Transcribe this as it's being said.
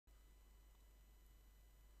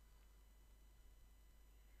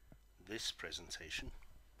This presentation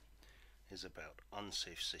is about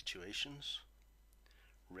unsafe situations,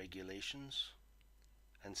 regulations,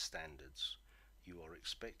 and standards. You are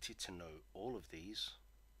expected to know all of these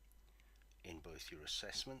in both your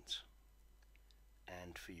assessment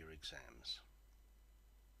and for your exams.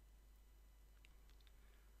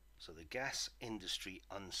 So the Gas Industry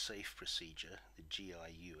Unsafe Procedure, the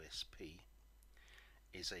GIUSP,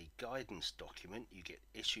 is a guidance document. You get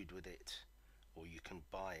issued with it, or you can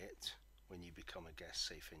buy it when you become a gas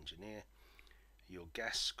safe engineer. Your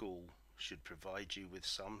gas school should provide you with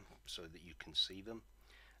some so that you can see them,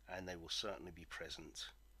 and they will certainly be present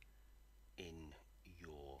in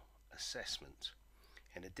your assessment.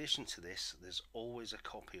 In addition to this, there's always a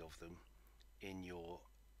copy of them in your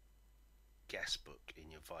gas book, in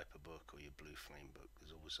your Viper book or your Blue Flame book.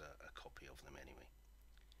 There's always a copy of them anyway.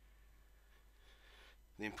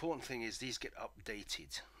 The important thing is these get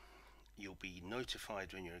updated. You'll be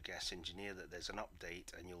notified when you're a gas engineer that there's an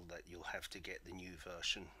update, and you'll have to get the new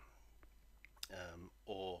version,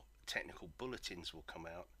 or technical bulletins will come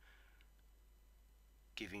out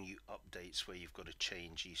giving you updates where you've got to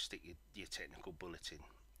change. You stick your technical bulletin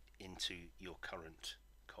into your current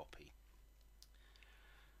copy.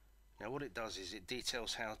 Now what it does is it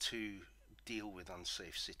details how to deal with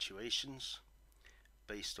unsafe situations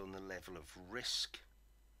based on the level of risk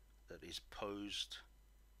that is posed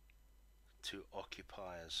to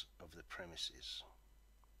occupiers of the premises.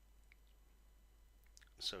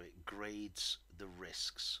 So it grades the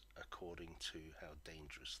risks according to how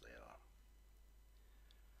dangerous they are.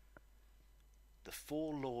 The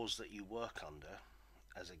 4 laws that you work under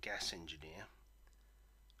as a gas engineer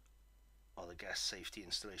are the Gas Safety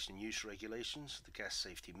Installation Use Regulations, the Gas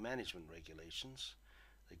Safety Management Regulations,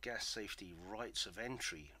 the Gas Safety Rights of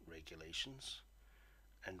Entry Regulations,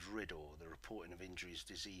 and RIDOR, the Reporting of Injuries,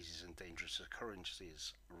 Diseases and Dangerous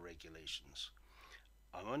Occurrences Regulations.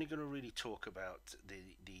 I'm only going to really talk about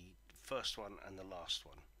the first one and the last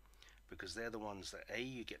one, because they're the ones that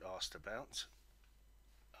you get asked about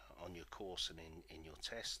on your course and in your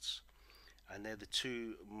tests, and they're the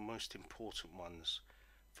 2 most important ones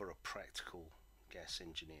for a practical gas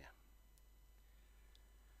engineer.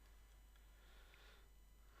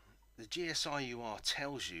 The GSIUR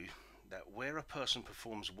tells you that where a person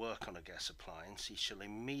performs work on a gas appliance, he shall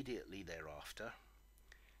immediately thereafter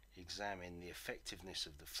examine the effectiveness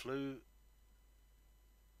of the flue,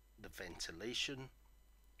 the ventilation,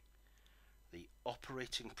 the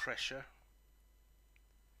operating pressure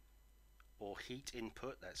or heat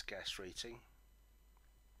input, that's gas rating,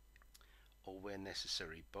 or where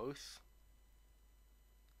necessary both,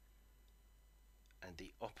 and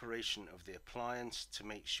the operation of the appliance to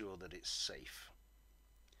make sure that it's safe.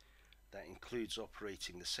 That includes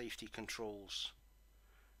operating the safety controls,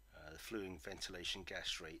 the flue and ventilation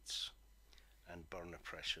gas rates, and burner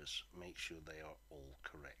pressures. Make sure they are all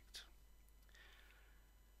correct.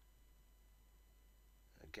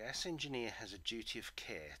 A gas engineer has a duty of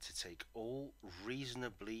care to take all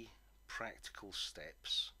reasonably practical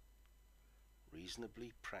steps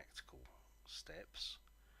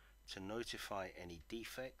to notify any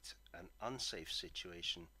defect and unsafe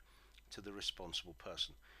situation to the responsible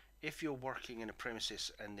person. If you're working in a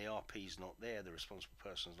premises and the RP is not there, the responsible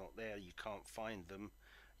person is not there, you can't find them,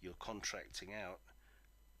 you're contracting out,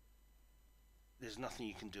 there's nothing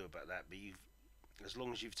you can do about that. But as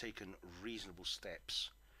long as you've taken reasonable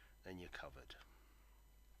steps, then you're covered.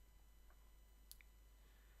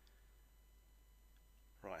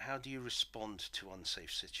 Right, how do you respond to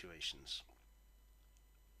unsafe situations?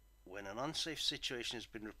 When an unsafe situation has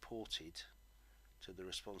been reported to the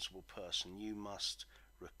responsible person, you must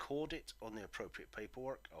record it on the appropriate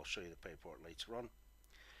paperwork. I'll show you the paperwork later on,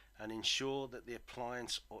 and ensure that the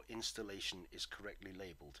appliance or installation is correctly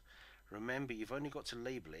labeled. Remember, you've only got to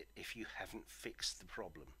label it if you haven't fixed the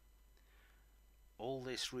problem. All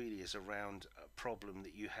this really is around a problem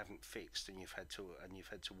that you haven't fixed, and you've had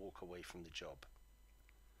to walk away from the job.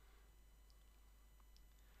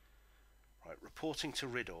 Right, reporting to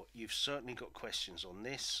RIDOR. You've certainly got questions on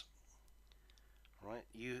this. Right,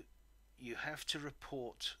 you have to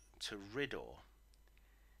report to RIDOR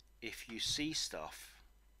if you see stuff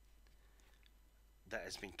that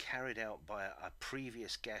has been carried out by a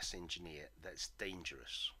previous gas engineer that's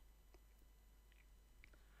dangerous.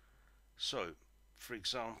 So, for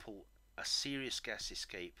example, a serious gas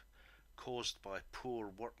escape caused by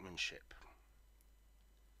poor workmanship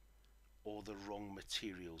or the wrong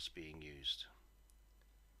materials being used.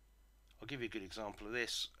 I'll give you a good example of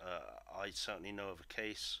this. I certainly know of a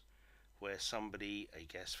case where somebody, a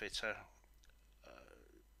gas fitter,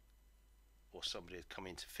 or somebody had come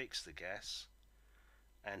in to fix the gas,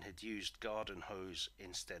 and had used garden hose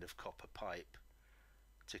instead of copper pipe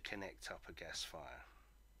to connect up a gas fire.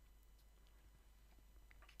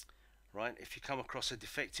 Right, if you come across a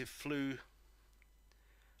defective flue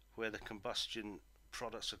where the combustion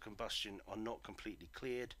products of combustion are not completely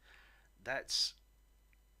cleared, that's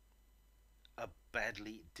a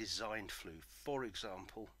badly designed flue. For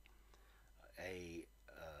example,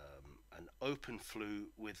 an open flue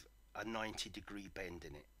with a 90-degree bend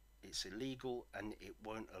in it. It's illegal and it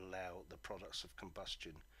won't allow the products of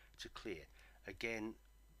combustion to clear. Again,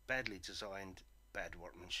 badly designed, bad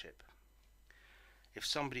workmanship. If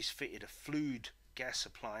somebody's fitted a flued gas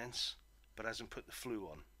appliance but hasn't put the flue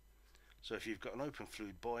on, so if you've got an open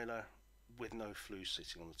flued boiler with no flue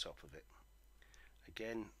sitting on the top of it,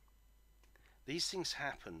 again, these things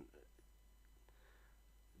happen.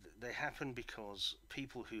 They happen because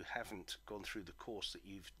people who haven't gone through the course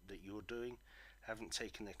that you're doing, haven't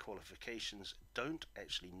taken their qualifications, don't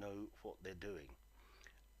actually know what they're doing.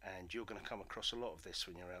 And you're going to come across a lot of this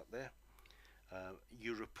when you're out there.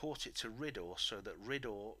 You report it to RIDDOR so that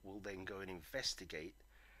RIDDOR will then go and investigate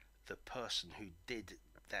the person who did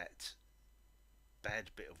that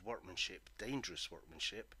bad bit of workmanship, dangerous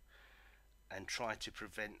workmanship, and try to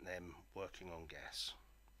prevent them working on gas.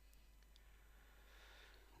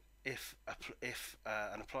 If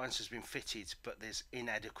an appliance has been fitted but there's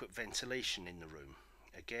inadequate ventilation in the room,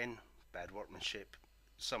 again, bad workmanship,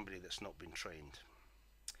 somebody that's not been trained.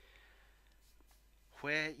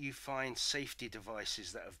 Where you find safety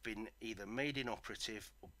devices that have been either made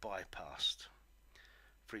inoperative or bypassed.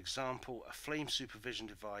 For example, a flame supervision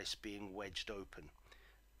device being wedged open.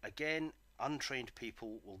 Again, untrained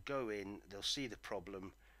people will go in, they'll see the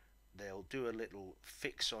problem, they'll do a little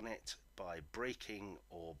fix on it by breaking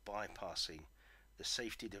or bypassing the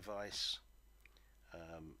safety device,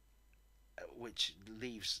 which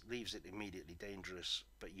leaves it immediately dangerous.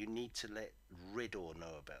 But you need to let RIDDOR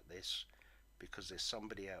know about this, because there's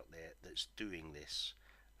somebody out there that's doing this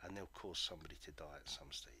and they'll cause somebody to die at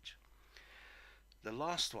some stage. The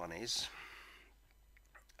last one is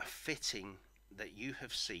a fitting that you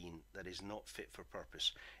have seen that is not fit for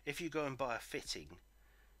purpose. If you go and buy a fitting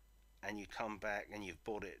and you come back and you've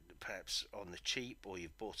bought it perhaps on the cheap, or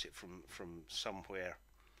you've bought it from somewhere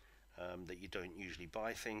that you don't usually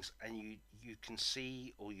buy things, and you can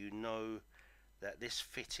see or you know that this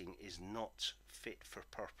fitting is not fit for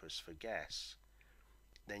purpose for gas,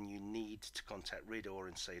 then you need to contact RIDDOR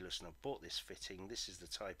and say, listen, I've bought this fitting, this is the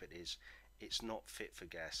type it is, it's not fit for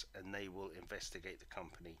gas, and they will investigate the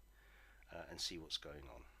company and see what's going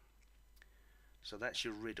on. So that's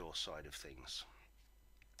your RIDDOR side of things.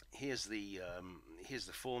 Here's the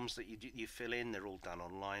forms that you fill in. They're all done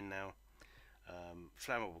online now.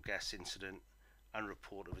 Flammable gas incident and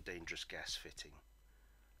report of a dangerous gas fitting.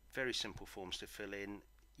 Very simple forms to fill in.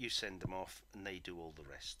 You send them off and they do all the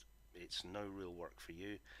rest. It's no real work for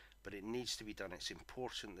you, but it needs to be done. It's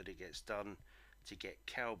important that it gets done to get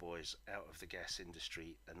cowboys out of the gas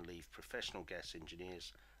industry and leave professional gas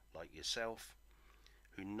engineers like yourself,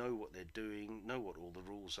 who know what they're doing, know what all the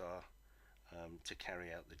rules are, to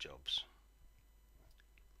carry out the jobs.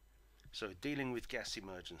 So, dealing with gas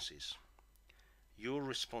emergencies, your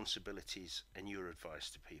responsibilities and your advice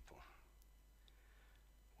to people.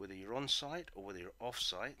 Whether you're on site or whether you're off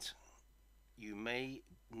site, you may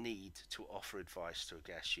need to offer advice to a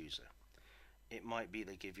gas user. It might be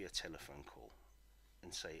they give you a telephone call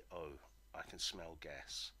and say, oh, I can smell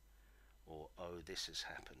gas, or oh, this has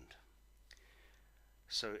happened.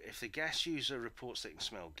 So if the gas user reports they can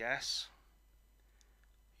smell gas,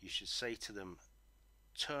 you should say to them,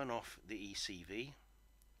 turn off the ECV,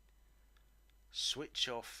 switch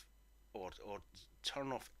off or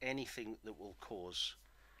turn off anything that will cause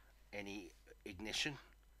any ignition.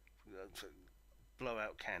 Blow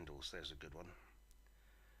out candles, there's a good one.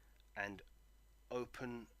 And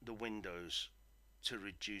open the windows to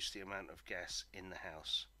reduce the amount of gas in the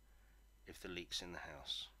house if the leak's in the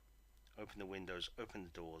house. Open the windows, open the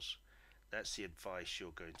doors. That's the advice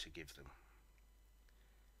you're going to give them.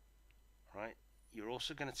 Right? You're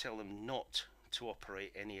also going to tell them not to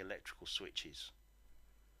operate any electrical switches.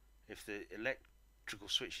 If the electrical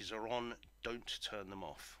switches are on, don't turn them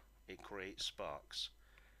off. It creates sparks.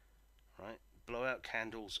 Right? Blow out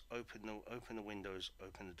candles, open the windows,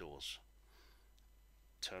 open the doors.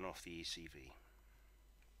 Turn off the ECV.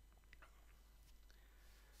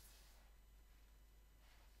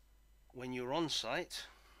 When you're on site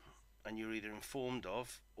and you're either informed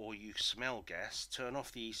of or you smell gas, turn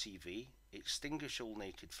off the ECV, extinguish all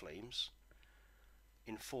naked flames,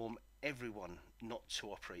 inform everyone not to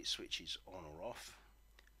operate switches on or off,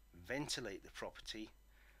 ventilate the property,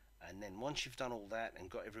 And then once you've done all that and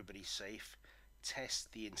got everybody safe,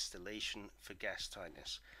 test the installation for gas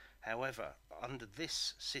tightness. However, under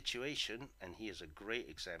this situation, and here's a great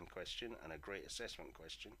exam question and a great assessment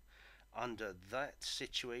question, under that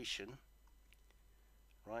situation,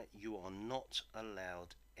 right, you are not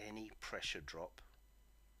allowed any pressure drop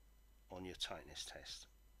on your tightness test.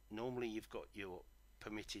 Normally you've got your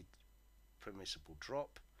permissible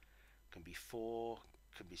drop, can be 4,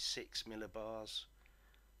 can be 6 millibars,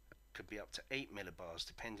 could be up to 8 millibars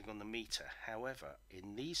depending on the meter. However,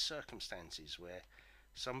 in these circumstances where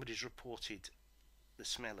somebody's reported the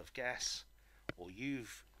smell of gas, or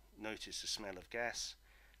you've noticed the smell of gas,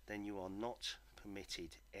 then you are not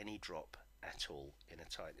permitted any drop at all in a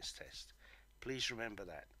tightness test. Please remember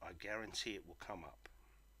that. I guarantee it will come up.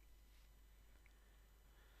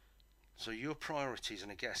 So your priorities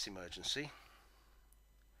in a gas emergency,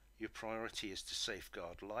 your priority is to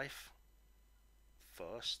safeguard life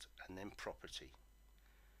first and then property.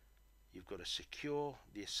 You've got to secure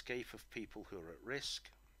the escape of people who are at risk,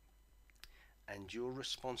 and your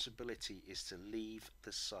responsibility is to leave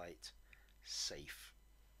the site safe.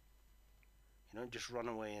 You don't just run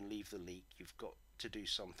away and leave the leak. You've got to do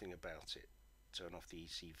something about it. Turn off the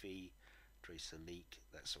ECV, trace the leak,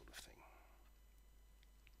 that sort of thing.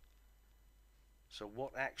 So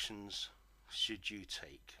what actions should you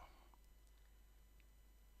take?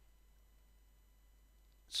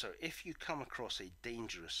 So if you come across a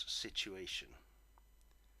dangerous situation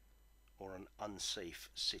or an unsafe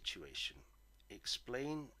situation,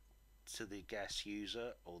 explain to the gas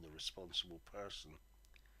user or the responsible person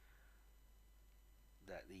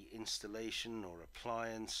that the installation or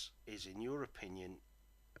appliance is, in your opinion,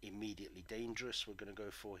 immediately dangerous, we're going to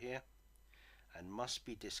go for here, and must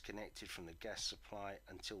be disconnected from the gas supply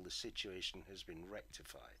until the situation has been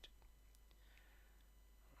rectified.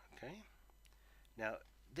 Okay, now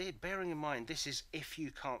bearing in mind this is if you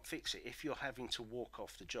can't fix it, if you're having to walk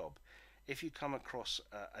off the job. If you come across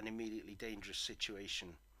an immediately dangerous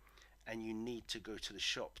situation and you need to go to the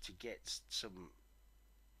shop to get some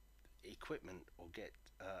equipment or get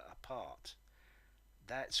a part,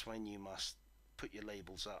 that's when you must put your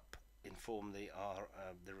labels up, inform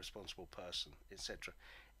the responsible person, etc.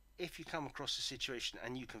 If you come across a situation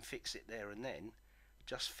and you can fix it there and then,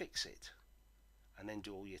 just fix it and then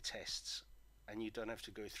do all your tests, and you don't have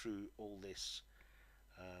to go through all this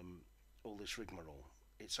rigmarole.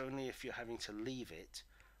 It's only if you're having to leave it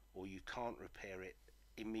or you can't repair it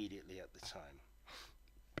immediately at the time.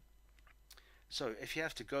 So if you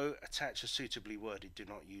have to go, attach a suitably worded do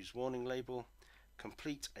not use warning label,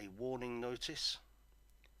 complete a warning notice.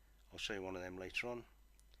 I'll show you one of them later on.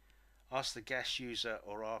 Ask the gas user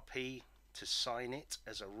or RP to sign it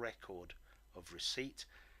as a record of receipt.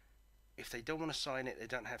 If they don't want to sign it, they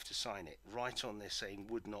don't have to sign it. Write on there saying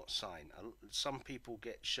would not sign. Some people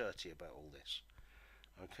get shirty about all this.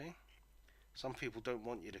 Okay? Some people don't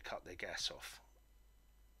want you to cut their gas off.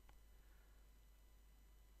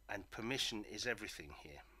 And permission is everything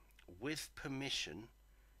here. With permission,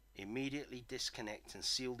 immediately disconnect and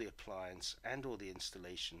seal the appliance and or the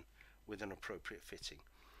installation with an appropriate fitting.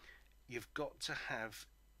 You've got to have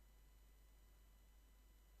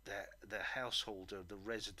the householder, the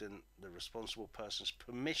resident, the responsible person's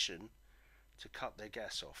permission to cut their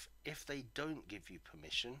gas off. If they don't give you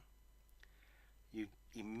permission, you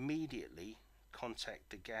immediately contact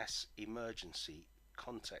the gas emergency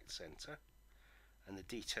contact center, and the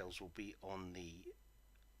details will be on the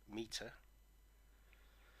meter.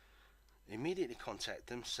 Immediately contact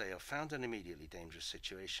them, say I've found an immediately dangerous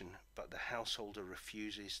situation, but the householder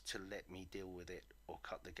refuses to let me deal with it or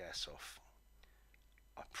cut the gas off.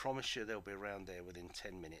 I promise you they'll be around there within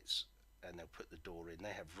 10 minutes and they'll put the door in. They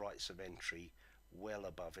have rights of entry well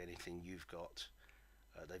above anything you've got.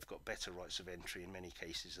 They've got better rights of entry in many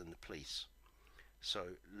cases than the police. So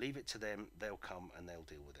leave it to them, they'll come and they'll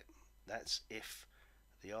deal with it. That's if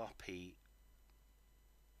the RP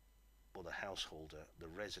or the householder, the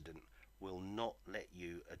resident, will not let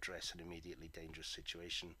you address an immediately dangerous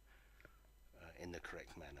situation in the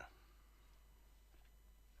correct manner.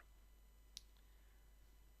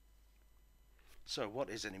 So what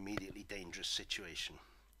is an immediately dangerous situation?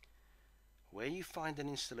 Where you find an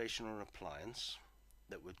installation or an appliance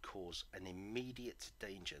that would cause an immediate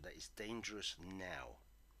danger, that is dangerous now,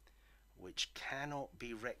 which cannot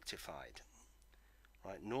be rectified.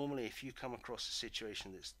 Right? Normally if you come across a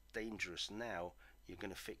situation that's dangerous now, you're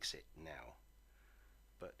going to fix it now.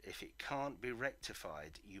 But if it can't be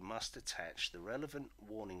rectified, you must attach the relevant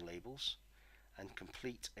warning labels and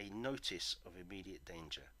complete a notice of immediate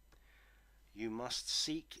danger. You must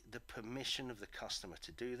seek the permission of the customer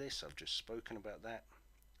to do this. I've just spoken about that.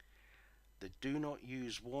 The do not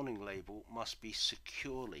use warning label must be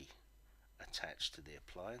securely attached to the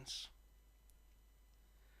appliance.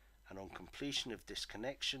 And on completion of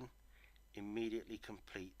disconnection, immediately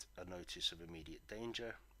complete a notice of immediate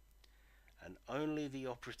danger. And only the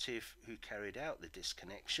operative who carried out the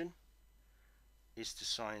disconnection is to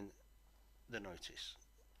sign the notice.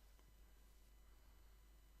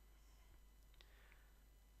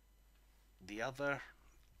 The other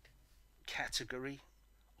category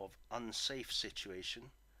of unsafe situation,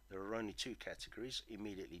 there are only two categories: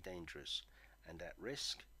 immediately dangerous and at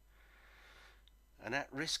risk. An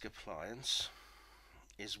at-risk appliance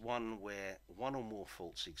is one where one or more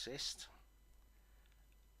faults exist,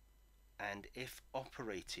 and if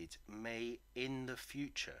operated may in the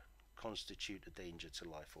future constitute a danger to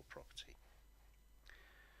life or property.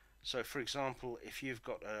 So for example, if you've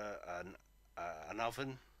got an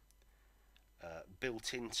oven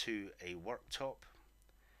built into a worktop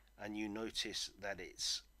and you notice that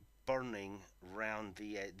it's burning round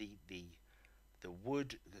the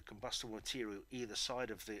wood, the combustible material either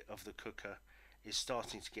side of the cooker is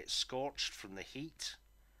starting to get scorched from the heat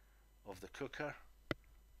of the cooker,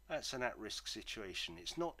 that's an at-risk situation.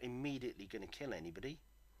 It's not immediately going to kill anybody,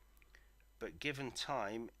 but given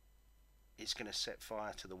time, it's going to set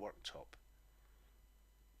fire to the worktop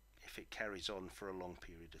if it carries on for a long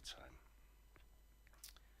period of time.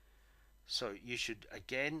 So you should,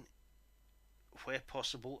 again, where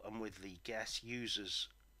possible and with the gas user's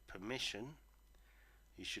permission,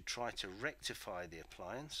 you should try to rectify the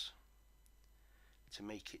appliance to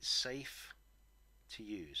make it safe to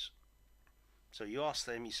use. So you ask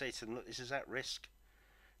them, you say to them, look, this is at risk,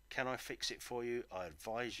 can I fix it for you? I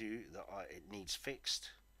advise you that it needs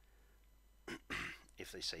fixed.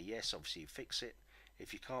 If they say yes, obviously you fix it.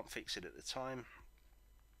 If you can't fix it at the time,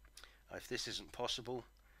 if this isn't possible,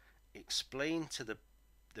 explain to the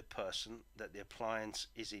person that the appliance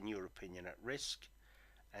is, in your opinion, at risk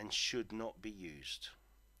and should not be used.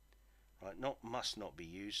 Right? Not must not be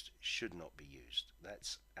used, should not be used.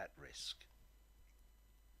 That's at risk.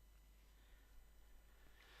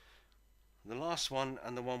 The last one,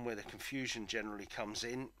 and the one where the confusion generally comes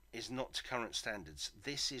in, is not to current standards.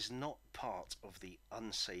 This is not part of the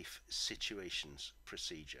unsafe situations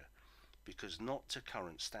procedure, because not to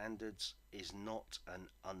current standards is not an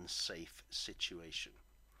unsafe situation.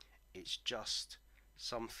 It's just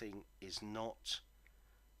something is not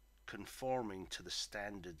conforming to the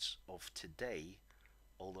standards of today,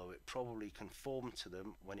 although it probably conformed to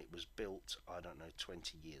them when it was built, I don't know,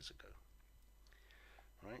 20 years ago.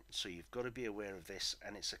 Right? So you've got to be aware of this,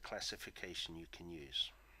 and it's a classification you can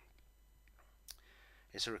use.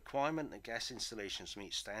 It's a requirement that gas installations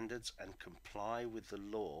meet standards and comply with the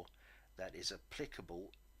law that is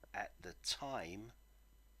applicable at the time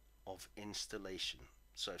of installation.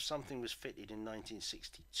 So if something was fitted in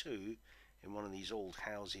 1962 in one of these old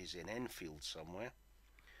houses in Enfield somewhere,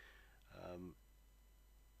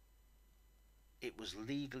 it was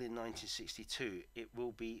legal in 1962. It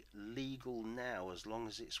will be legal now as long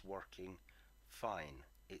as it's working fine.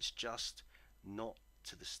 It's just not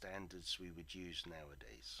to the standards we would use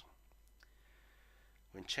nowadays.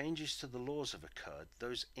 When changes to the laws have occurred,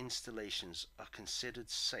 those installations are considered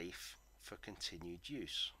safe for continued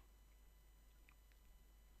use.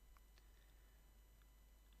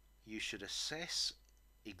 You should assess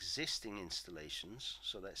existing installations,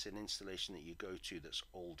 so that's an installation that you go to that's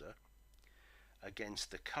older, against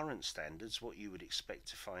the current standards, what you would expect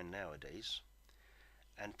to find nowadays,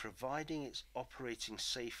 and providing it's operating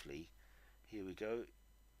safely, here we go,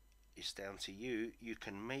 it's down to you. You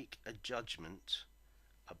can make a judgment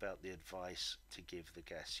about the advice to give the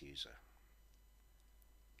gas user.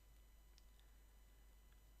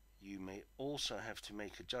 You may also have to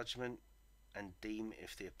make a judgment and deem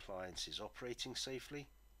if the appliance is operating safely,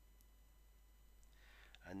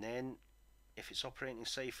 and then if it's operating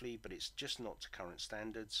safely but it's just not to current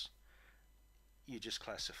standards, you just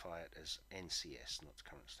classify it as NCS, not to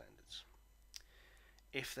current standards.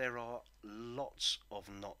 If there are lots of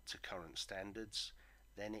not to current standards,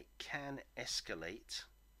 then it can escalate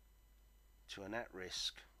to an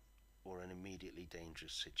at-risk or an immediately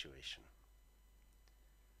dangerous situation.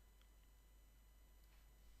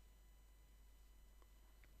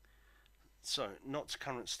 So, not to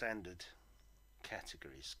current standard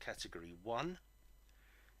categories. Category 1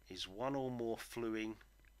 is one or more fluing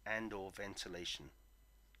and or ventilation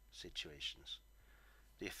situations.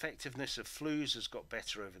 The effectiveness of flues has got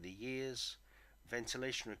better over the years.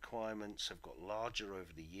 Ventilation requirements have got larger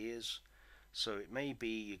over the years. So it may be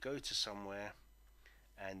you go to somewhere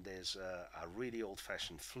and there's a really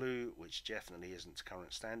old-fashioned flue which definitely isn't to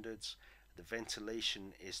current standards, The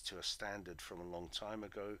ventilation is to a standard from a long time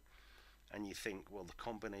ago, and you think, well, the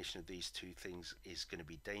combination of these two things is going to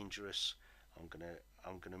be dangerous. I'm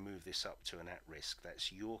going to move this up to an at risk.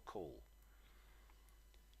 That's your call,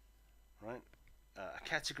 right? A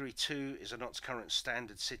category 2 is a not current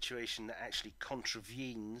standard situation that actually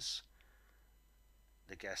contravenes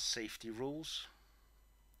the gas safety rules.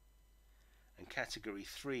 And category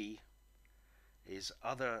 3 is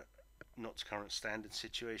other not current standard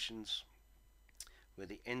situations where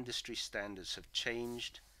the industry standards have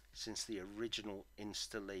changed since the original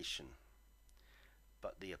installation,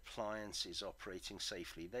 but the appliance is operating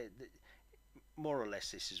safely. More or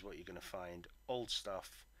less, this is what you're going to find: old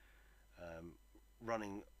stuff,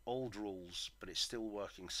 running old rules, but it's still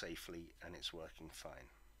working safely and it's working fine.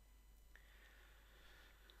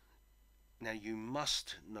 Now, you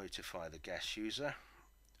must notify the gas user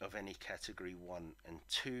of any category 1 and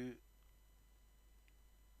 2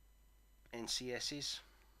 NCSs.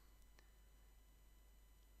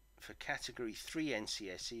 For category 3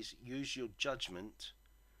 NCSs, use your judgment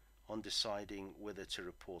on deciding whether to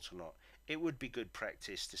report or not. It would be good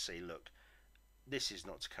practice to say, look, this is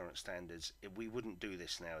not to current standards. If we wouldn't do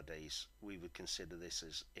this nowadays, we would consider this,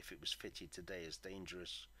 as if it was fitted today, as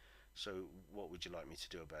dangerous. So what would you like me to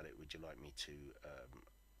do about it? Would you like me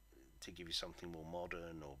to give you something more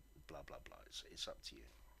modern, or blah blah blah? It's up to you,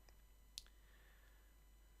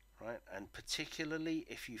 right? And particularly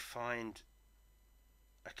if you find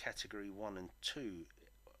a category 1 and 2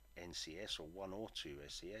 NCS, or 1 or 2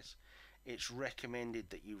 SES, it's recommended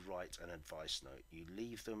that you write an advice note. You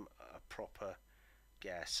leave them a proper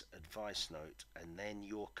gas advice note, and then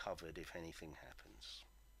you're covered if anything happens.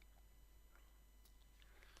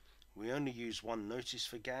 We only use one notice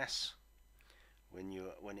for gas.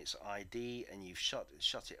 When it's ID and you've shut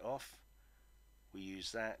it off, we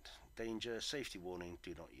use that. Danger, safety warning,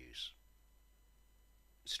 do not use.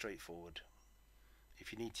 Straightforward.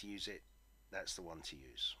 If you need to use it, that's the one to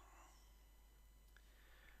use.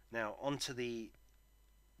 Now onto the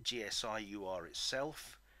GSI UR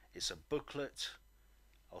itself. It's a booklet.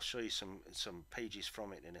 I'll show you some pages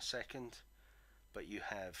from it in a second. But you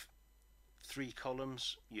have 3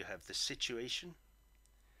 columns. You have the situation,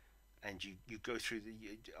 and you go through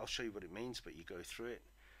I'll show you what it means, but you go through it.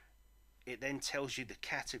 It then tells you the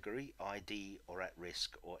category, ID or at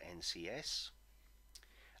risk or NCS,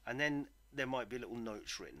 and then there might be little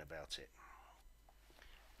notes written about it,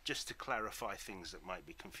 just to clarify things that might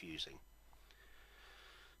be confusing.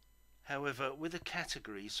 However, with the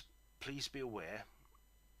categories, please be aware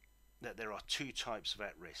that there are 2 types of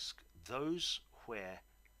at risk. Those where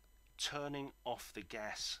turning off the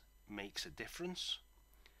gas makes a difference,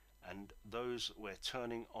 and those where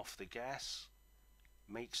turning off the gas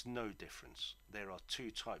makes no difference. There are 2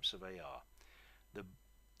 types of AR.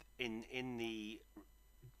 In the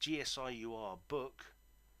GSI UR book,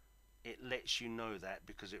 it lets you know that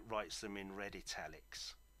because it writes them in red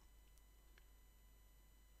italics.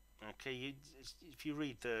 Okay, if you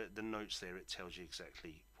read the notes there, it tells you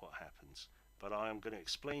exactly what happens. But I am going to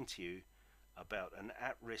explain to you about an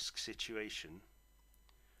at-risk situation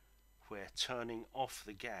where turning off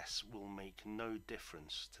the gas will make no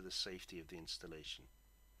difference to the safety of the installation.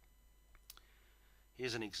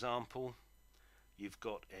 Here's an example. You've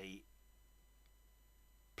got a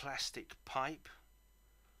plastic pipe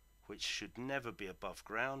which should never be above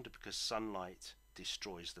ground because sunlight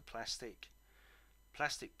destroys the plastic.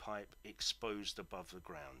 Plastic pipe exposed above the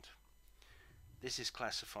ground. This is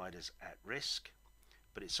classified as at risk,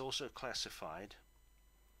 but it's also classified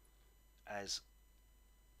as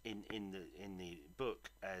in the book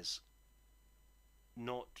as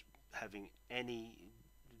not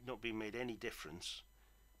being made any difference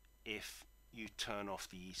if you turn off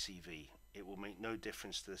the ECV. It will make no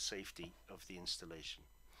difference to the safety of the installation.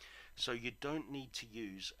 So you don't need to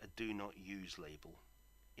use a do not use label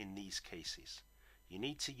in these cases. You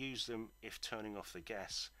need to use them if turning off the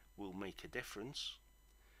gas will make a difference.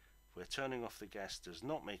 Where turning off the gas does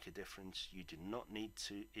not make a difference, you do not need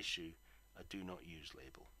to issue a do not use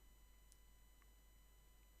label.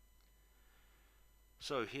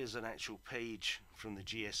 So here's an actual page from the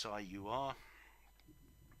GSI UR.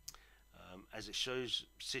 As it shows,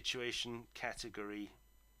 situation, category,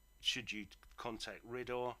 should you contact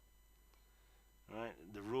RIDOR, right,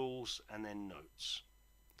 the rules, and then notes.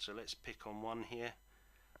 So let's pick on one here.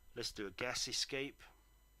 Let's do a gas escape,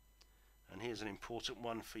 and here's an important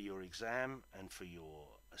one for your exam and for your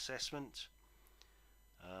assessment.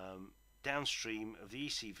 Downstream of the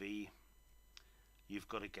ECV, you've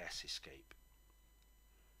got a gas escape,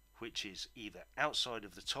 which is either outside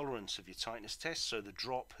of the tolerance of your tightness test, so the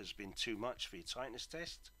drop has been too much for your tightness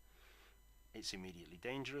test, it's immediately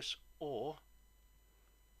dangerous, or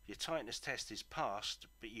your tightness test is passed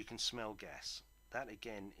but you can smell gas. That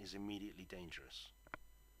again is immediately dangerous.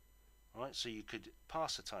 Alright, so you could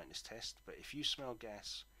pass a tightness test, but if you smell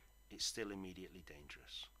gas, it's still immediately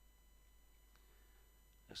dangerous.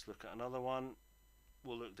 Let's look at another one.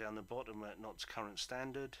 We'll look down the bottom at not to current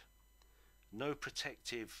standard. No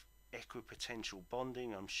protective equipotential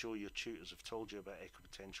bonding. I'm sure your tutors have told you about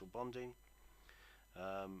equipotential bonding.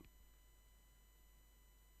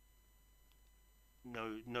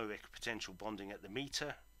 No equipotential bonding at the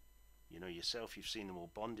meter. You know yourself, you've seen them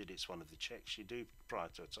all bonded. It's one of the checks you do prior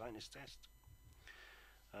to a tightness test.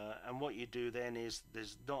 And what you do then is,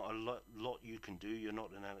 there's not a lot you can do. You're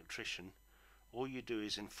not an electrician. All you do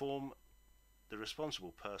is inform the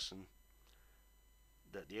responsible person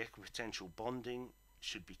that the equipotential bonding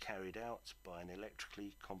should be carried out by an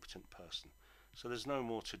electrically competent person. So there's no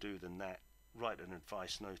more to do than that. Write an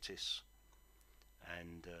advice notice,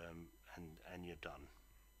 and you're done.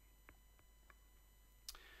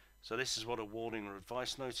 So this is what a warning or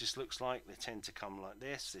advice notice looks like. They tend to come like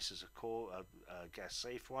this. This is a gas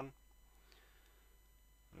safe one.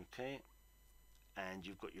 Okay, and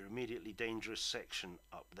you've got your immediately dangerous section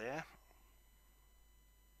up there.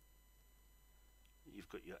 You've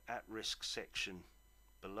got your at-risk section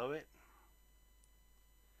below it,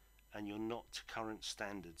 and your not to current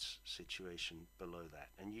standards situation below that,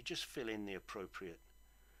 and you just fill in the appropriate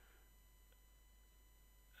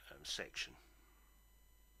section.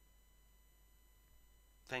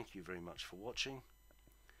 Thank you very much for watching.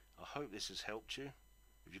 I hope this has helped you.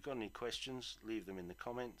 If you've got any questions, leave them in the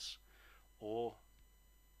comments, or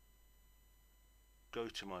go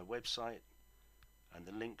to my website, and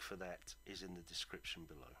the link for that is in the description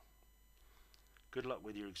below. Good luck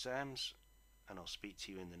with your exams, and I'll speak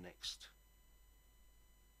to you in the next